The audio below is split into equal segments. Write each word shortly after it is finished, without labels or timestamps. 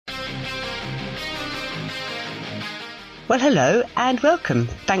Well, hello and welcome.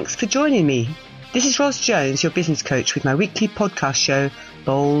 Thanks for joining me. This is Ros Jones, your business coach, with my weekly podcast show,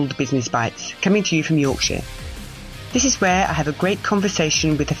 Bold Business Bites, coming to you from Yorkshire. This is where I have a great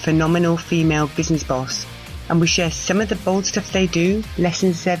conversation with a phenomenal female business boss, and we share some of the bold stuff they do,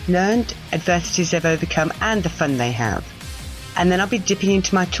 lessons they've learned, adversities they've overcome, and the fun they have. And then I'll be dipping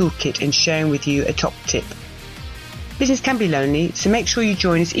into my toolkit and sharing with you a top tip. Business can be lonely, so make sure you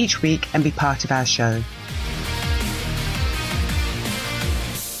join us each week and be part of our show.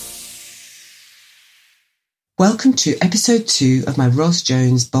 Welcome to episode 2 of my Ros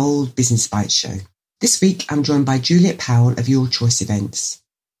Jones Bold Business Bites show. This week I'm joined by Juliet Powell of Your Choice Events.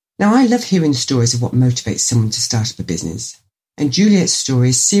 Now, I love hearing stories of what motivates someone to start up a business, and Juliet's story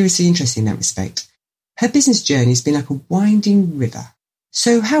is seriously interesting in that respect. Her business journey has been like a winding river.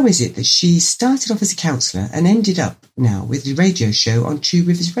 So how is it that she started off as a counsellor and ended up now with a radio show on Two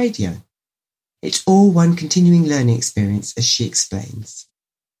Rivers Radio? It's all one continuing learning experience, as she explains.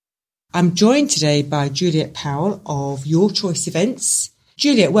 I'm joined today by Juliet Powell of Your Choice Events.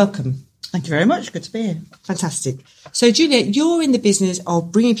 Juliet, welcome. Thank you very much. Good to be here. Fantastic. So, Juliet, you're in the business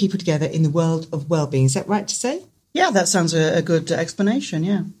of bringing people together in the world of wellbeing. Is that right to say? Yeah, that sounds a good explanation,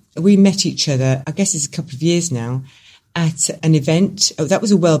 yeah. We met each other, I guess it's a couple of years now, at an event. Oh, that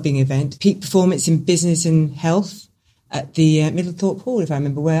was a wellbeing event, Peak Performance in Business and Health at the Middlethorpe Hall, if I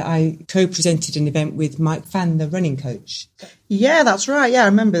remember, where I co-presented an event with Mike Fann, the running coach. Yeah, that's right. Yeah, I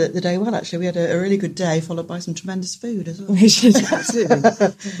remember the day well, actually. We had a really good day, followed by some tremendous food as well. We did, absolutely.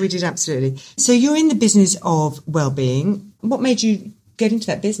 We did, absolutely. So you're in the business of wellbeing. What made you get into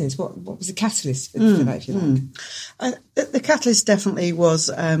that business? What was the catalyst for that, if you like? The catalyst definitely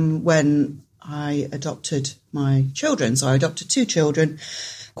was when I adopted my children. So I adopted 2 children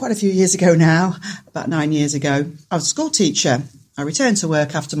quite a few years ago now, about 9 years ago. I was a school teacher. I returned to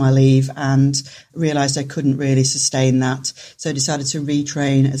work after my leave and realised I couldn't really sustain that. So I decided to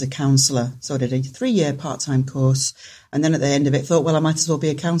retrain as a counsellor. So I did a 3-year part-time course. And then at the end of it, thought, well, I might as well be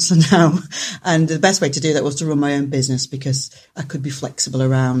a counsellor now. And the best way to do that was to run my own business because I could be flexible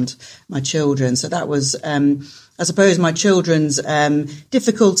around my children. So that was, I suppose, my children's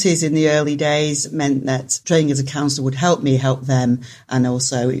difficulties in the early days meant that training as a counsellor would help me help them. And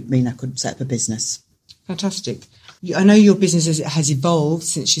also it mean I could set up a business. Fantastic. I know your business has evolved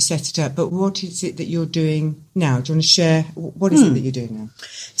since you set it up, but what is it that you're doing now? Do you want to share? What is it that you're doing now?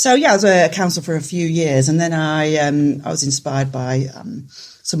 So, yeah, I was a counsellor for a few years, and then I was inspired by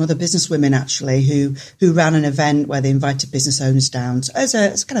some other businesswomen, actually, who ran an event where they invited business owners down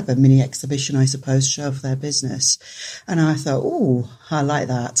as kind of a mini exhibition, I suppose, show for their business. And I thought, oh, I like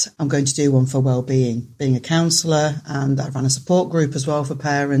that. I'm going to do one for wellbeing, being a counsellor, and I ran a support group as well for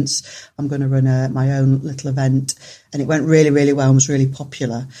parents. I'm going to run my own little event, and it went really, really well and was really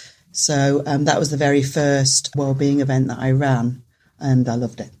popular. So that was the very first wellbeing event that I ran, and I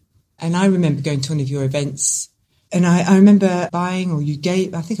loved it. And I remember going to one of your events, and I remember buying, or you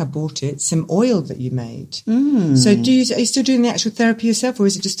gave, I think I bought it, some oil that you made. So are you still doing the actual therapy yourself, or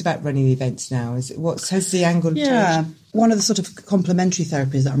is it just about running the events now? Has the angle changed? One of the sort of complementary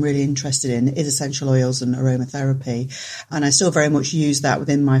therapies that I'm really interested in is essential oils and aromatherapy. And I still very much use that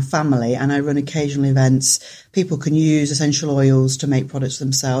within my family. And I run occasional events. People can use essential oils to make products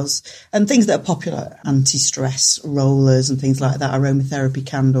themselves. And things that are popular, anti-stress rollers and things like that, aromatherapy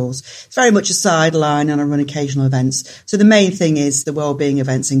candles. It's very much a sideline, and I run occasional events. So the main thing is the wellbeing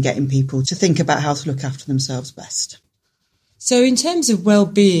events and getting people to think about how to look after themselves best. So in terms of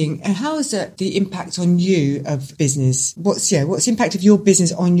well-being, how is that the impact on you of business? What's the impact of your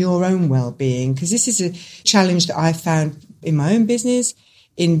business on your own well-being? Because this is a challenge that I found in my own business,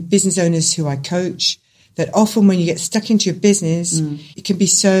 in business owners who I coach, that often when you get stuck into your business, it can be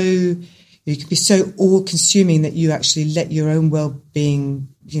so all-consuming that you actually let your own well-being,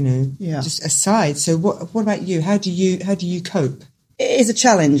 just aside. So what about you? How do you cope? It is a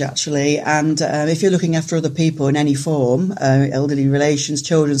challenge, actually, and if you're looking after other people in any form, elderly relations,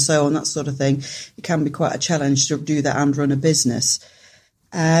 children, so on, that sort of thing, it can be quite a challenge to do that and run a business.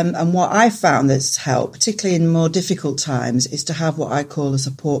 And what I found that's helped, particularly in more difficult times, is to have what I call a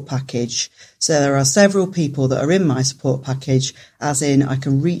support package. So there are several people that are in my support package, as in I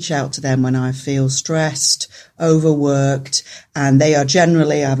can reach out to them when I feel stressed, overworked, and they are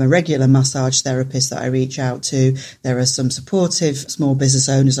generally, I have a regular massage therapist that I reach out to. There are some supportive small business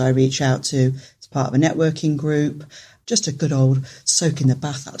owners I reach out to as part of a networking group. Just a good old soak in the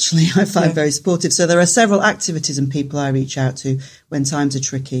bath, actually, I find very supportive. So there are several activities and people I reach out to when times are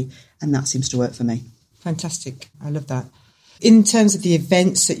tricky, and that seems to work for me. Fantastic. I love that. In terms of the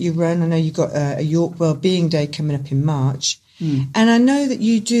events that you run, I know you've got a York Wellbeing Day coming up in March. And I know that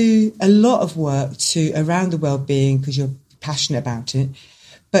you do a lot of work around the wellbeing because you're passionate about it,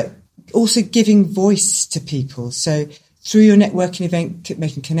 but also giving voice to people. So through your networking event,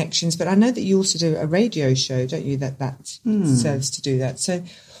 making connections. But I know that you also do a radio show, don't you, that serves to do that. So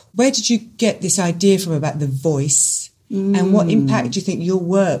where did you get this idea from about the voice, and what impact do you think your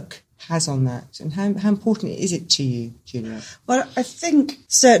work has on that, and how important is it to you, Julia? Well, I think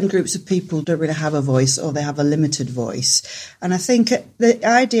certain groups of people don't really have a voice, or they have a limited voice. And I think the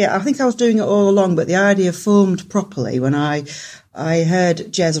idea, I think I was doing it all along, but the idea formed properly when I heard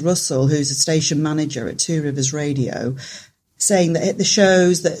Jez Russell, who's a station manager at Two Rivers Radio, saying that the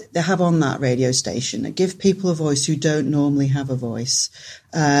shows that they have on that radio station that give people a voice who don't normally have a voice,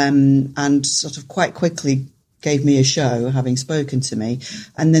 and sort of quite quickly gave me a show, having spoken to me.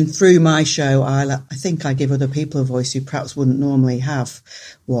 And then through my show, I think I give other people a voice who perhaps wouldn't normally have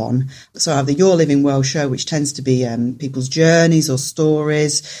one. So I have the Your Living Well show, which tends to be people's journeys or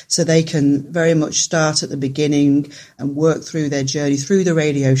stories, so they can very much start at the beginning and work through their journey through the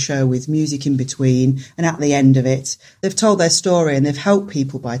radio show with music in between. And at the end of it, they've told their story, and they've helped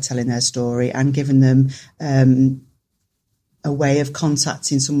people by telling their story and given them a way of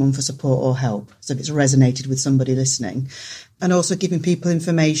contacting someone for support or help, so if it's resonated with somebody listening. And also giving people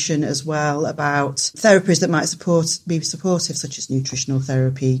information as well about therapies that might be supportive, such as nutritional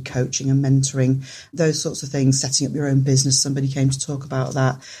therapy, coaching and mentoring, those sorts of things, setting up your own business. Somebody came to talk about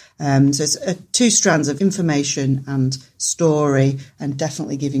that. So it's two strands of information and story, and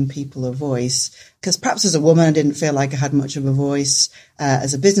definitely giving people a voice. Because perhaps as a woman, I didn't feel like I had much of a voice.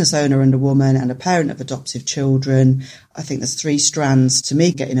 As a business owner and a woman and a parent of adoptive children, I think there's three strands to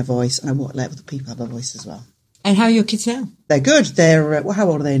me getting a voice, and I want to let other people have a voice as well. And how are your kids now? They're good. They're,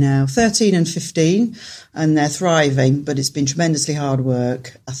 how old are they now? 13 and 15, and they're thriving, but it's been tremendously hard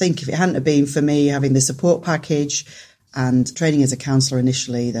work. I think if it hadn't have been for me having the support package and training as a counsellor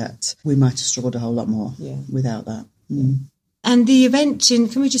initially, that we might have struggled a whole lot more without that. And the event,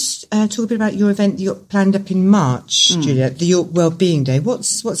 can we just talk a bit about your event that you got planned up in March, Julia, the York Wellbeing Day?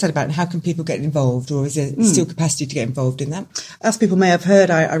 What's that about, and how can people get involved, or is there still capacity to get involved in that? As people may have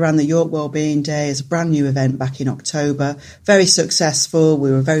heard, I ran the York Wellbeing Day as a brand new event back in October. Very successful. We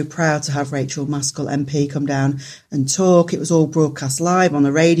were very proud to have Rachel Maskell MP come down and talk. It was all broadcast live on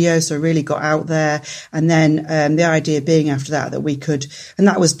the radio, so it really got out there. And then the idea being after that we could, and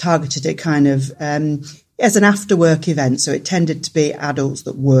that was targeted at kind of as an after-work event, so it tended to be adults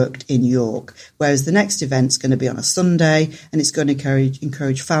that worked in York, whereas the next event's going to be on a Sunday, and it's going to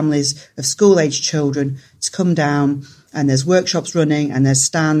encourage families of school-aged children to come down, and there's workshops running and there's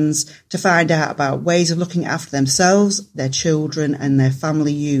stands to find out about ways of looking after themselves, their children and their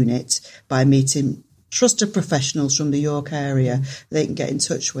family unit by meeting trusted professionals from the York area they can get in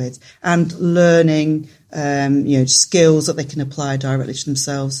touch with, and learning skills that they can apply directly to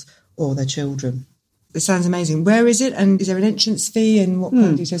themselves or their children. It sounds amazing. Where is it? And is there an entrance fee, and what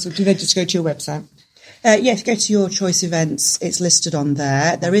kind of details? Or do they just go to your website? Yes, go to Your Choice Events. It's listed on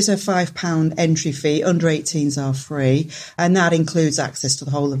there. There is a £5 entry fee. Under 18s are free. And that includes access to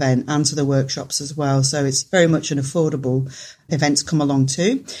the whole event and to the workshops as well. So it's very much an affordable event to come along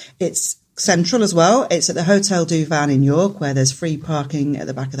to. It's central as well. It's at the Hotel du Vin in York, where there's free parking at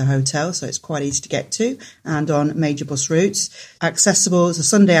the back of the hotel, so it's quite easy to get to, and on major bus routes. Accessible. It's a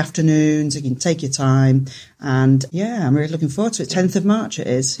Sunday afternoon, so you can take your time. And I'm really looking forward to it. 10th of March it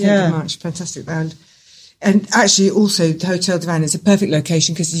is. 10th of March, fantastic. And actually, also, the Hotel du Vin is a perfect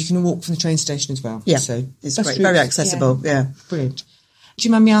location because you can walk from the train station as well. Yeah, so it's great. Very accessible. Yeah. Brilliant. Do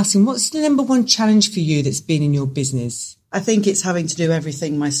you mind me asking, what's the number one challenge for you that's been in your business? I think it's having to do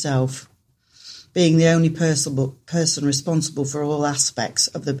everything myself. Being the only person responsible for all aspects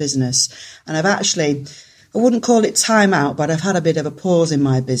of the business. And I wouldn't call it time out, but I've had a bit of a pause in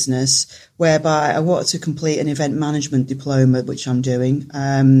my business whereby I wanted to complete an event management diploma, which I'm doing.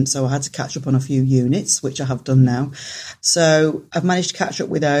 So I had to catch up on a few units, which I have done now. So I've managed to catch up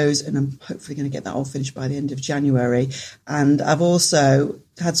with those, and I'm hopefully going to get that all finished by the end of January. And I've also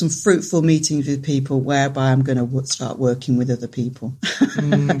had some fruitful meetings with people whereby I'm going to start working with other people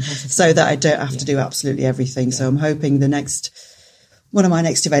so that I don't have to do absolutely everything. Yeah. So I'm hoping one of my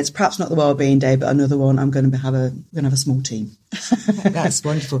next events, perhaps not the Wellbeing Day, but another one, I'm going to have a small team. That's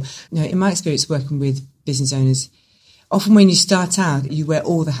wonderful. In my experience working with business owners, often when you start out, you wear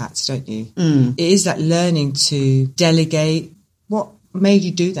all the hats, don't you? It is that learning to delegate. What made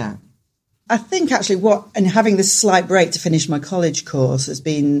you do that? I think actually and having this slight break to finish my college course has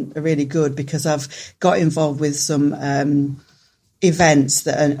been really good, because I've got involved with some events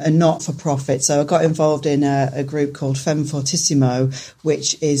that are not for profit. So I got involved in a group called Femme Fortissimo,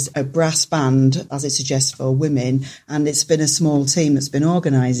 which is a brass band, as it suggests, for women. And it's been a small team that's been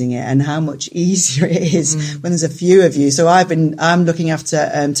organising it, and how much easier it is when there's a few of you. So I'm looking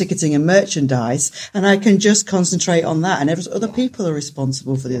after ticketing and merchandise, and I can just concentrate on that, and other people are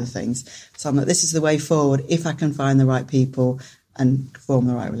responsible for the other things. So I'm like, this is the way forward if I can find the right people and form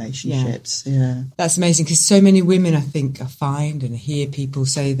the right relationships. Yeah. That's amazing, because so many women, I think, I find and hear people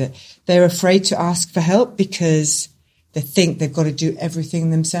say that they're afraid to ask for help because they think they've got to do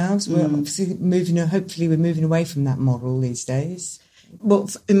everything themselves. We're obviously hopefully we're moving away from that model these days. Well,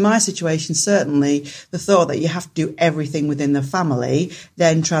 in my situation, certainly the thought that you have to do everything within the family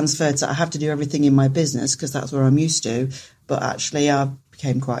then transferred to I have to do everything in my business because that's where I'm used to. But actually, I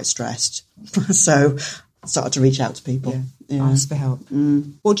became quite stressed. So I started to reach out to people. Yeah. Ask for help.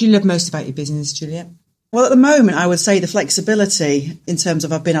 What do you love most about your business, Juliet? Well, at the moment, I would say the flexibility in terms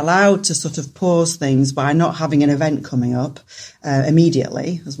of I've been allowed to sort of pause things by not having an event coming up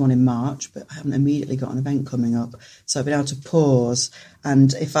immediately. There's one in March, but I haven't immediately got an event coming up. So I've been able to pause.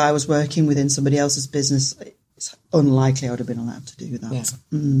 And if I was working within somebody else's business, it's unlikely I would have been allowed to do that.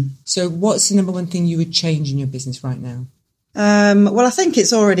 Yeah. So what's the number one thing you would change in your business right now? Well, I think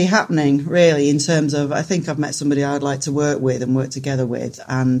it's already happening, really, in terms of I think I've met somebody I'd like to work with and work together with,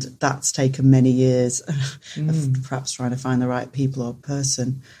 and that's taken many years of perhaps trying to find the right people or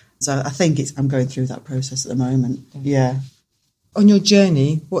person. So I think I'm going through that process at the moment. Yeah. On your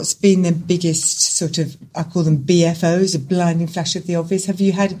journey, what's been the biggest sort of, I call them BFOs, a blinding flash of the obvious? Have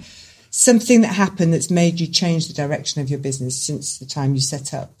you had something that happened that's made you change the direction of your business since the time you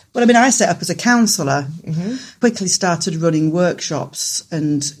set up? Well, I mean, I set up as a counsellor, quickly started running workshops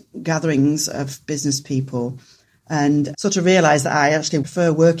and gatherings of business people, and sort of realised that I actually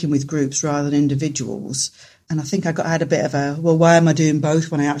prefer working with groups rather than individuals. And I think I had a bit of a, well, why am I doing both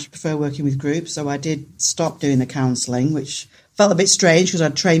when I actually prefer working with groups? So I did stop doing the counselling, which felt a bit strange because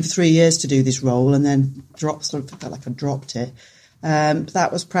I'd trained for 3 years to do this role and then felt like I dropped it.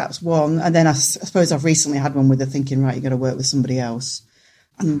 That was perhaps one. And then I suppose I've recently had one with the thinking, right, you've got to work with somebody else.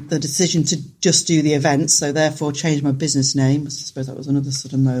 And the decision to just do the events, so therefore change my business name. I suppose that was another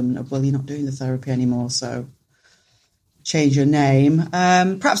sort of moment of, well, you're not doing the therapy anymore, so change your name.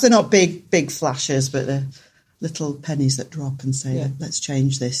 Perhaps they're not big flashes, but they're little pennies that drop and say, let's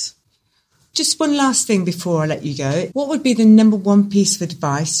change this. Just one last thing before I let you go. What would be the number one piece of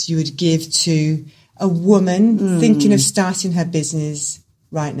advice you would give to a woman thinking of starting her business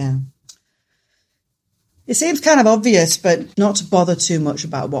right now? It seems kind of obvious, but not to bother too much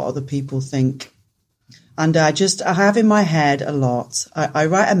about what other people think. And I have in my head a lot. I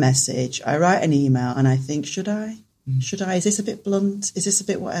write a message, I write an email, and I think, should I? Should I? Is this a bit blunt? Is this a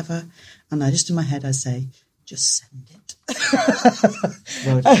bit whatever? And I just in my head, I say, just send it.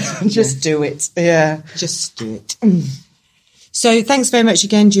 Just do it. Yeah. Just do it. So thanks very much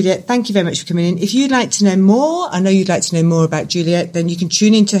again, Juliet. Thank you very much for coming in. If you'd like to know more, I know you'd like to know more about Juliet, then you can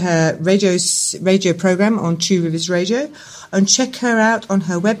tune into her radio program on Two Rivers Radio and check her out on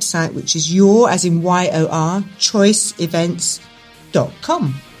her website, which is as in YOR,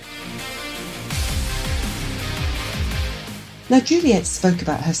 choiceevents.com. Now, Juliet spoke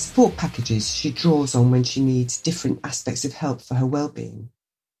about her support packages she draws on when she needs different aspects of help for her well-being.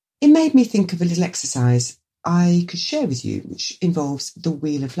 It made me think of a little exercise I could share with you, which involves the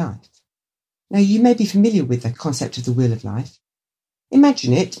Wheel of Life. Now, you may be familiar with the concept of the Wheel of Life.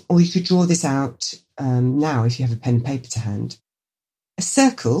 Imagine it, or you could draw this out now if you have a pen and paper to hand. A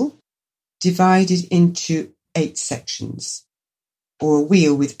circle divided into 8 sections, or a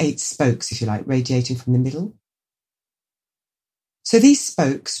wheel with 8 spokes, if you like, radiating from the middle. So these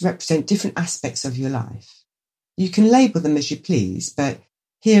spokes represent different aspects of your life. You can label them as you please, but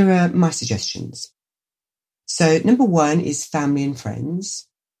here are my suggestions. So number 1 is family and friends.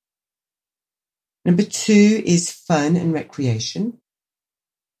 Number 2 is fun and recreation.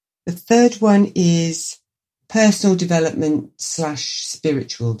 The third one is personal development /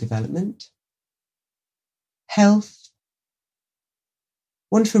 spiritual development. Health.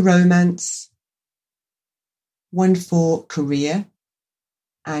 1 for romance. 1 for career.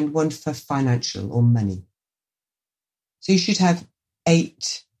 And 1 for financial or money. So you should have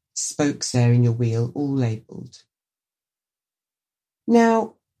 8 spokes there in your wheel, all labelled.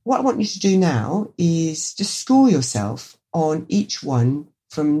 Now, what I want you to do now is just score yourself on each one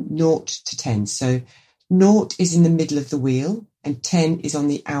from 0 to 10. So 0 is in the middle of the wheel and 10 is on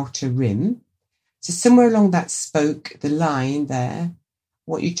the outer rim. So somewhere along that spoke, the line there, I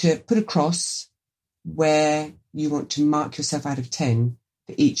want you to put a cross where you want to mark yourself out of 10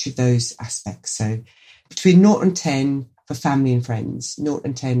 for each of those aspects. So between 0 and 10 for family and friends, 0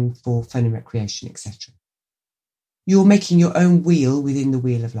 and 10 for fun and recreation, etc. You're making your own wheel within the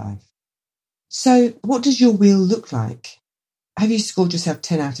wheel of life. So what does your wheel look like? Have you scored yourself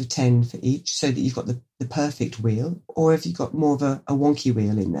 10 out of 10 for each so that you've got the perfect wheel, or have you got more of a wonky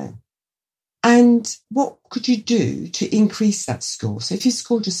wheel in there? And what could you do to increase that score? So if you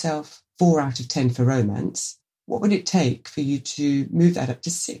scored yourself 4 out of 10 for romance, what would it take for you to move that up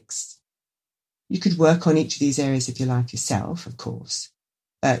to 6? You could work on each of these areas of your life yourself, of course.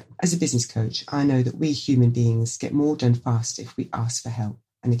 But as a business coach, I know that we human beings get more done faster if we ask for help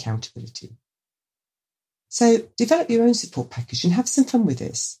and accountability. So develop your own support package and have some fun with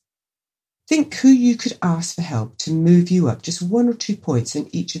this. Think who you could ask for help to move you up just 1 or 2 points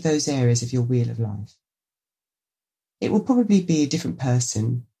in each of those areas of your wheel of life. It will probably be a different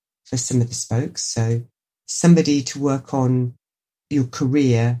person for some of the spokes. So somebody to work on your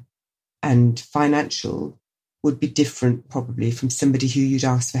career and financial would be different probably from somebody who you'd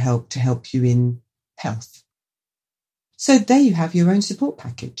ask for help to help you in health. So there you have your own support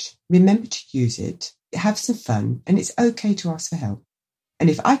package. Remember to use it, have some fun, and it's okay to ask for help. And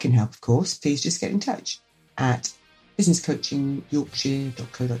if I can help, of course, please just get in touch at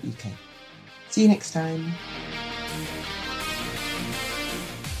businesscoachingyorkshire.co.uk. See you next time.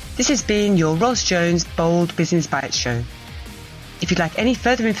 This has been your Ros Jones Bold Business Bites show. If you'd like any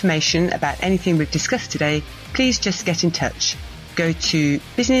further information about anything we've discussed today, please just get in touch. Go to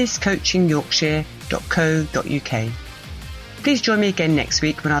businesscoachingyorkshire.co.uk. Please join me again next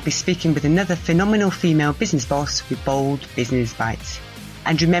week when I'll be speaking with another phenomenal female business boss with bold business bites.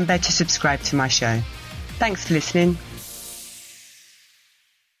 And remember to subscribe to my show. Thanks for listening.